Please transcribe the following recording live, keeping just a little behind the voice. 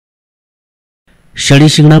शनी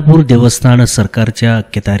शिंगणापूर देवस्थान सरकारच्या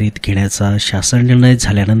अखत्यारीत घेण्याचा शासन निर्णय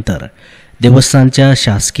झाल्यानंतर देवस्थानच्या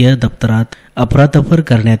शासकीय दप्तरात अफरातफर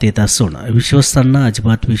करण्यात येत असून विश्वस्तांना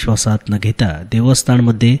अजिबात विश्वासात न घेता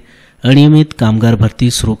देवस्थानमध्ये अनियमित कामगार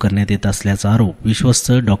भरती सुरू करण्यात येत असल्याचा आरोप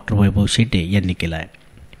विश्वस्त डॉक्टर वैभव शेटे यांनी केला आहे।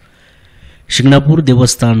 शिंगणापूर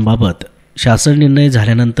देवस्थानबाबत शासन निर्णय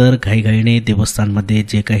झाल्यानंतर घाईघाईने देवस्थानमध्ये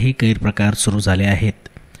जे काही गैरप्रकार सुरू झाले आहेत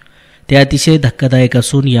ते अतिशय धक्कादायक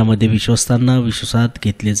असून यामध्ये विश्वस्तांना विश्वासात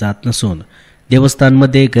घेतले जात नसून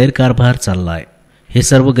देवस्थानमध्ये गैरकारभार चालला आहे। हे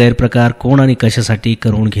सर्व गैरप्रकार कोण आणि कशासाठी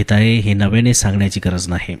करून घेत आहे हे नव्याने सांगण्याची गरज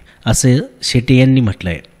नाही, असे शेटे यांनी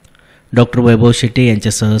म्हटलंय। डॉक्टर वैभव शेटे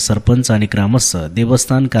यांच्यासह सरपंच आणि ग्रामस्थ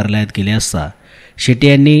देवस्थान कार्यालयात गेले असता शेटे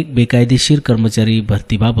यांनी बेकायदेशीर कर्मचारी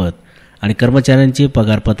भरतीबाबत आणि कर्मचाऱ्यांचे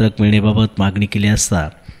पगारपत्रक मिळण्याबाबत मागणी केली असता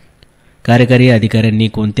कार्यकारी अधिकाऱ्यांनी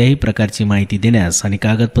कोणत्याही प्रकारची माहिती देण्यास आणि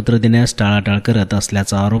कागदपत्र देण्यास टाळाटाळ करत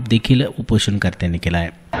असल्याचा आरोप देखील उपोषणकर्त्यांनी केला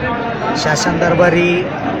आहे। शासन दरबारी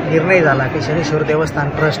निर्णय झाला की शनीश्वर देवस्थान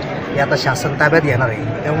ट्रस्ट हे आता शासन ताब्यात घेणार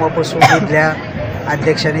आहे। तेव्हापासून इथल्या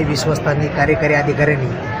अध्यक्षांनी, विश्वस्तांनी, कार्यकारी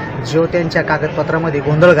अधिकाऱ्यांनी जो त्यांच्या कागदपत्रामध्ये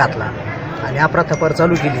गोंधळ घातला आणि अफरातफर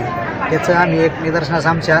चालू केली, त्याचं आम्ही एक निदर्शनास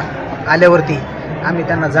आमच्या आल्यावरती आम्ही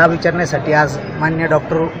त्यांना जाब विचारण्यासाठी आज माननीय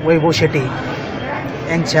डॉक्टर वैभव शेटे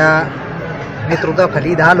यांच्या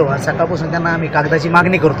नेतृत्वाखाली इथं आलो। आज सकाळपासून त्यांना आम्ही कागदाची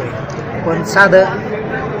मागणी करतोय, पण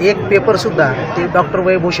साधं एक पेपरसुद्धा ते डॉक्टर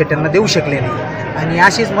वैभव शेट्यांना देऊ शकले नाही आणि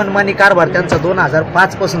अशीच मनमानी कारभार त्यांचा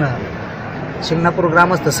 2005पासून शिंगणापूर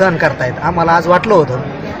ग्रामस्थ सहन करतायत। आम्हाला आज वाटलं होतं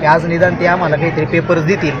की आज निदान ते आम्हाला काहीतरी पेपर्स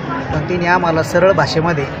देतील, पण तिने आम्हाला सरळ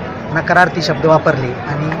भाषेमध्ये नकारार्थी शब्द वापरले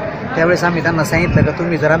आणि त्यावेळेस आम्ही त्यांना सांगितलं की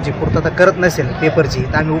तुम्ही जर आमची पूर्तता करत नसेल पेपरची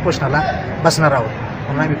तर आम्ही उपोषणाला बसणार आहोत।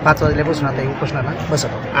 म्हणून आम्ही 5 वाजल्यापासून आता उपोषणाला बसत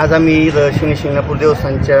आहोत। आज आम्ही इथं शनी शिंगणापूर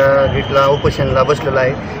देवस्थानच्या गेटला उपोषणाला बसलेलं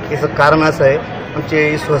आहे। याचं कारण असं आहे, आमचे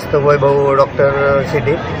विश्वस्त वैभव डॉक्टर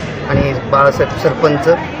शेटे आणि बाळासाहेब सरपंच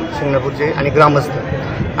शिंगणापूरचे आणि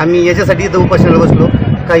ग्रामस्थ आम्ही याच्यासाठी इथं उपोषणाला बसलो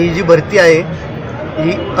का ही जी भरती आहे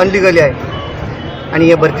ही अनलिगली आहे आणि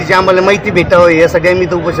या भरतीची आम्हाला माहिती भेटावी यासाठी आम्ही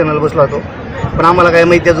इथं उपोषणाला बसलो होतो, पण आम्हाला काही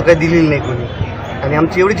माहिती अजून काही दिलेली नाही कोणी। आणि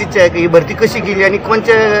आमची एवढीच इच्छा आहे की ही भरती कशी केली आणि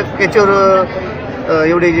कोणत्या याच्यावर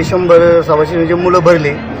एवढे जे 100-125 जे मुलं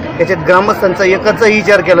भरले त्याच्यात ग्रामस्थांचा एकाचाही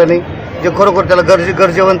विचार केला नाही जे खरोखर त्याला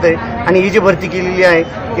गरजेवंत आहे। आणि ही जी भरती केलेली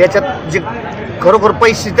आहे याच्यात जे खरोखर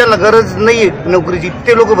पैसे त्याला गरज नाही आहे नोकरीची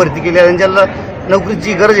ते लोक भरती केली आणि ज्याला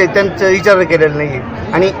नोकरीची गरज आहे त्यांचा विचार केलेला नाही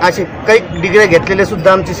आहे। आणि असे काही डिग्र्या घेतलेले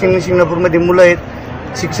सुद्धा आमचे शिंगणापूरमध्ये मुलं आहेत,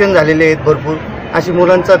 शिक्षण झालेले आहेत भरपूर, अशी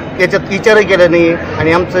मुलांचा याच्यात विचारही केला नाही आहे।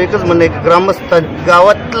 आणि आमचं एकच म्हणणं आहे की ग्रामस्थ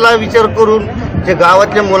गावातला विचार करून जे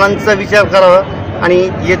गावातल्या मुलांचा विचार करावा आणि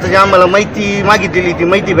याचं जे आम्हाला माहिती मागितलेली ती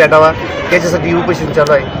माहिती भेटावा याच्यासाठी उपोषण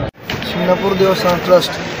चालू आहे। शिंगणापूर देवस्थान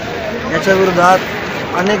ट्रस्ट याच्या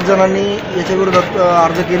विरोधात अनेक जणांनी याच्या विरोधात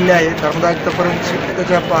अर्ज केलेले आहेत, आतापर्यंत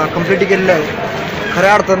त्याच्या कंप्लीट केलेल्या आहेत।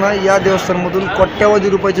 खऱ्या अर्थानं या देवस्थानमधून कोट्यावधी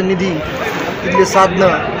रुपयाची निधी, इथले साधनं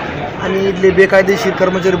आणि इथले बेकायदेशीर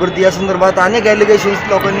कर्मचारी भरती या संदर्भात अनेक ॲलिगेशन्स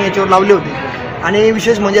लोकांनी याच्यावर लावले होते आणि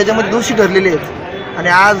विशेष म्हणजे याच्यामध्ये दोषी ठरलेले आहेत। आणि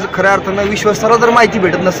आज खऱ्या अर्थानं विश्वस्ताला जर माहिती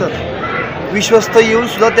भेटत नसेल, विश्वस्त येऊन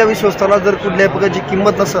सुद्धा त्या विश्वस्ताला जर कुठल्याही प्रकारची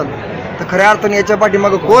किंमत नसेल तर खऱ्या अर्थाने याच्या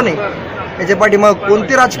पाठीमागं कोण आहे, याच्या पाठीमागं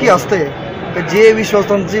कोणते राजकीय असते तर जे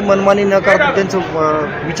विश्वस्तांची मनमानी न करता त्यांचं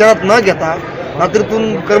विचारात न घेता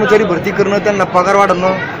रात्रीतून कर्मचारी भरती करणं, त्यांना पगार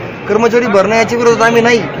वाढवणं, कर्मचारी भरणं याच्या विरोधात आम्ही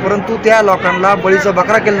नाही, परंतु त्या लोकांना बळीचा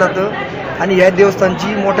बकरा केलं जातं आणि या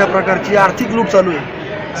देवस्थानची मोठ्या प्रकारची आर्थिक लूट चालू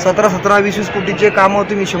आहे। 17-20 कोटीचे कामं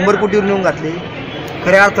तुम्ही 100 कोटीवर नेऊन घातले।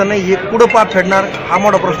 खऱ्या अर्थानं हे कुठं पाप फेडणार हा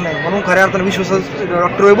मोठा प्रश्न आहे। म्हणून खऱ्या अर्थानं विश्वस्त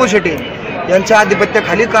डॉक्टर वैभव शेटे यांच्या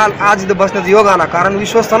आधिपत्याखाली काल आज इथं बसण्याचा योग आला, कारण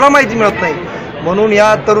विश्वस्तांना माहिती मिळत नाही। म्हणून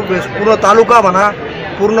या तर पूर्ण तालुका म्हणा,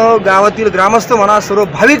 पूर्ण गावातील ग्रामस्थ म्हणा, सर्व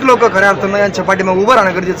भाविक लोक खऱ्या अर्थानं यांच्या पाठीमागे उभं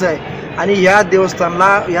राहणं गरजेचं आहे। आणि या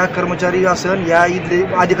देवस्थानला या कर्मचारी असेल, या इथले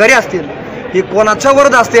अधिकारी असतील, हे कोणाच्या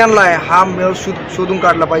विरोध असते यांना हा मेळ शोधून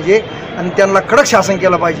काढला पाहिजे आणि त्यांना कडक शासन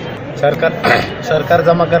केलं पाहिजे। सरकार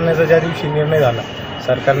जमा करण्याचा ज्या दिवशी निर्णय झाला,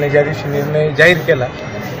 सरकारने ज्या दिवशी निर्णय जाहीर केला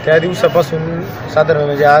त्या दिवसापासून साधारण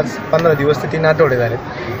म्हणजे आज 15 दिवस ते 3 आठवडे झालेत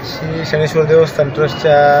श्री शनेश्वर देवस्थान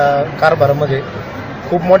ट्रस्टच्या कारभारामध्ये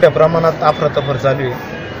खूप मोठ्या प्रमाणात अफरातफर चालू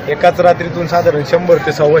आहे। एकाच रात्रीतून साधारण 100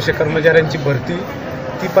 ते 125 कर्मचाऱ्यांची भरती,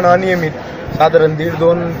 ती पण अनियमित, साधारण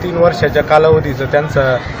 1.5-3 वर्षाच्या कालावधीचं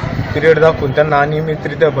त्यांचा पिरियड दाखवून त्यांना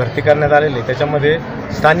अनियमितरित्या भरती करण्यात आलेली आहे। त्याच्यामध्ये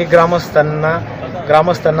स्थानिक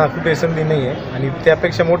ग्रामस्थांना कुठे संधी नाही आहे आणि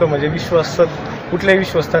त्यापेक्षा मोठं म्हणजे कुठल्याही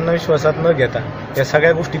विश्वस्तांना विश्वासात न घेता या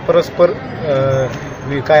सगळ्या गोष्टी परस्पर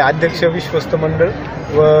काय अध्यक्ष, विश्वस्त मंडळ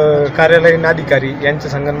व कार्यालयीन अधिकारी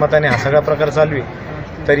यांच्या संगनमताने हा सगळा प्रकार चालू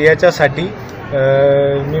आहे। तर याच्यासाठी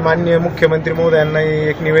मी माननीय मुख्यमंत्री महोदयांना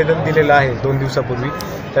एक निवेदन दिलेलं आहे 2 दिवसापूर्वी.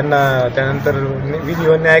 त्यांना त्यानंतर विधी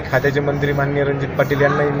व न्याय खात्याचे मंत्री माननीय रणजित पाटील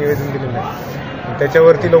यांनाही निवेदन दिलेलं आहे.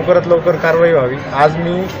 त्याच्यावरती लवकरात लवकर कारवाई व्हावी. आज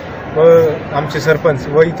मी व आमचे सरपंच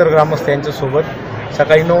व इतर ग्रामस्थ यांच्यासोबत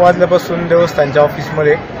सकाळी 9 वाजल्यापासून देवस्थानच्या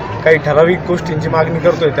ऑफिसमध्ये काही ठराविक गोष्टींची मागणी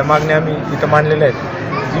करतोय. त्या मागण्या आम्ही इथं मांडलेल्या आहेत.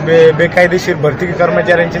 जी बेकायदेशीर भरती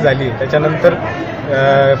कर्मचाऱ्यांची झाली, त्याच्यानंतर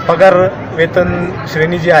पगार वेतन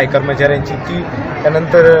श्रेणी जी आहे कर्मचाऱ्यांची ती,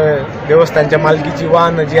 त्यानंतर देवस्थानच्या मालकीची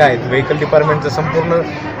वाहनं जी आहेत, व्हेकल डिपार्टमेंटचं संपूर्ण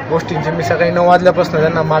गोष्टींची मी सकाळी 9 वाजल्यापासून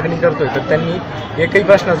त्यांना मागणी करतोय. तर त्यांनी एकही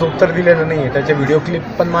प्रश्नाचं उत्तर दिलेलं नाही आहे. त्याच्या व्हिडिओ क्लिप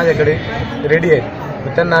पण माझ्याकडे रेडी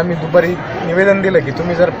आहेत. त्यांना आम्ही दुपारी निवेदन दिलं की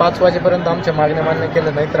तुम्ही जर 5 वाजेपर्यंत आमच्या मागण्या मान्य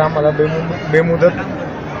केल्या नाही तर आम्हाला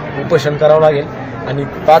बेमुदत उपोषण करावं लागेल. आणि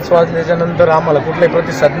 5 वाजल्याच्या नंतर आम्हाला कुठलाही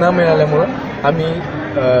प्रतिसाद न मिळाल्यामुळं आम्ही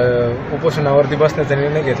उपोषणावरती बसण्याचा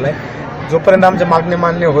निर्णय घेतला आहे. जोपर्यंत आमच्या मागण्या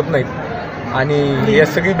मान्य होत नाहीत आणि या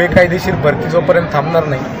सगळी बेकायदेशीर भरती जोपर्यंत थांबणार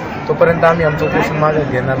नाही तोपर्यंत आम्ही आमचं उपोषण मागे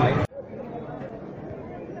घेणार नाही.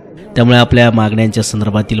 त्यामुळे आपल्या मागण्यांच्या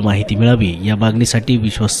संदर्भातील माहिती मिळावी या मागणीसाठी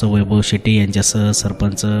विश्वस्त वैभव शेटे यांच्यासह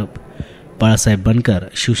सरपंच बाळासाहेब बनकर,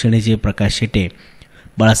 शिवसेनेचे प्रकाश शेटे,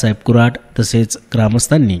 बाळासाहेब कुराट तसेच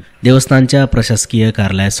ग्रामस्थांनी देवस्थानच्या प्रशासकीय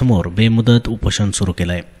कार्यालयासमोर बेमुदत उपोषण सुरू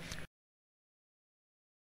केलं आहे.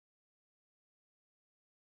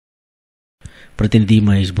 प्रतिनिधी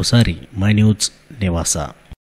महेश भुसारी, माय न्यूज, नेवासा.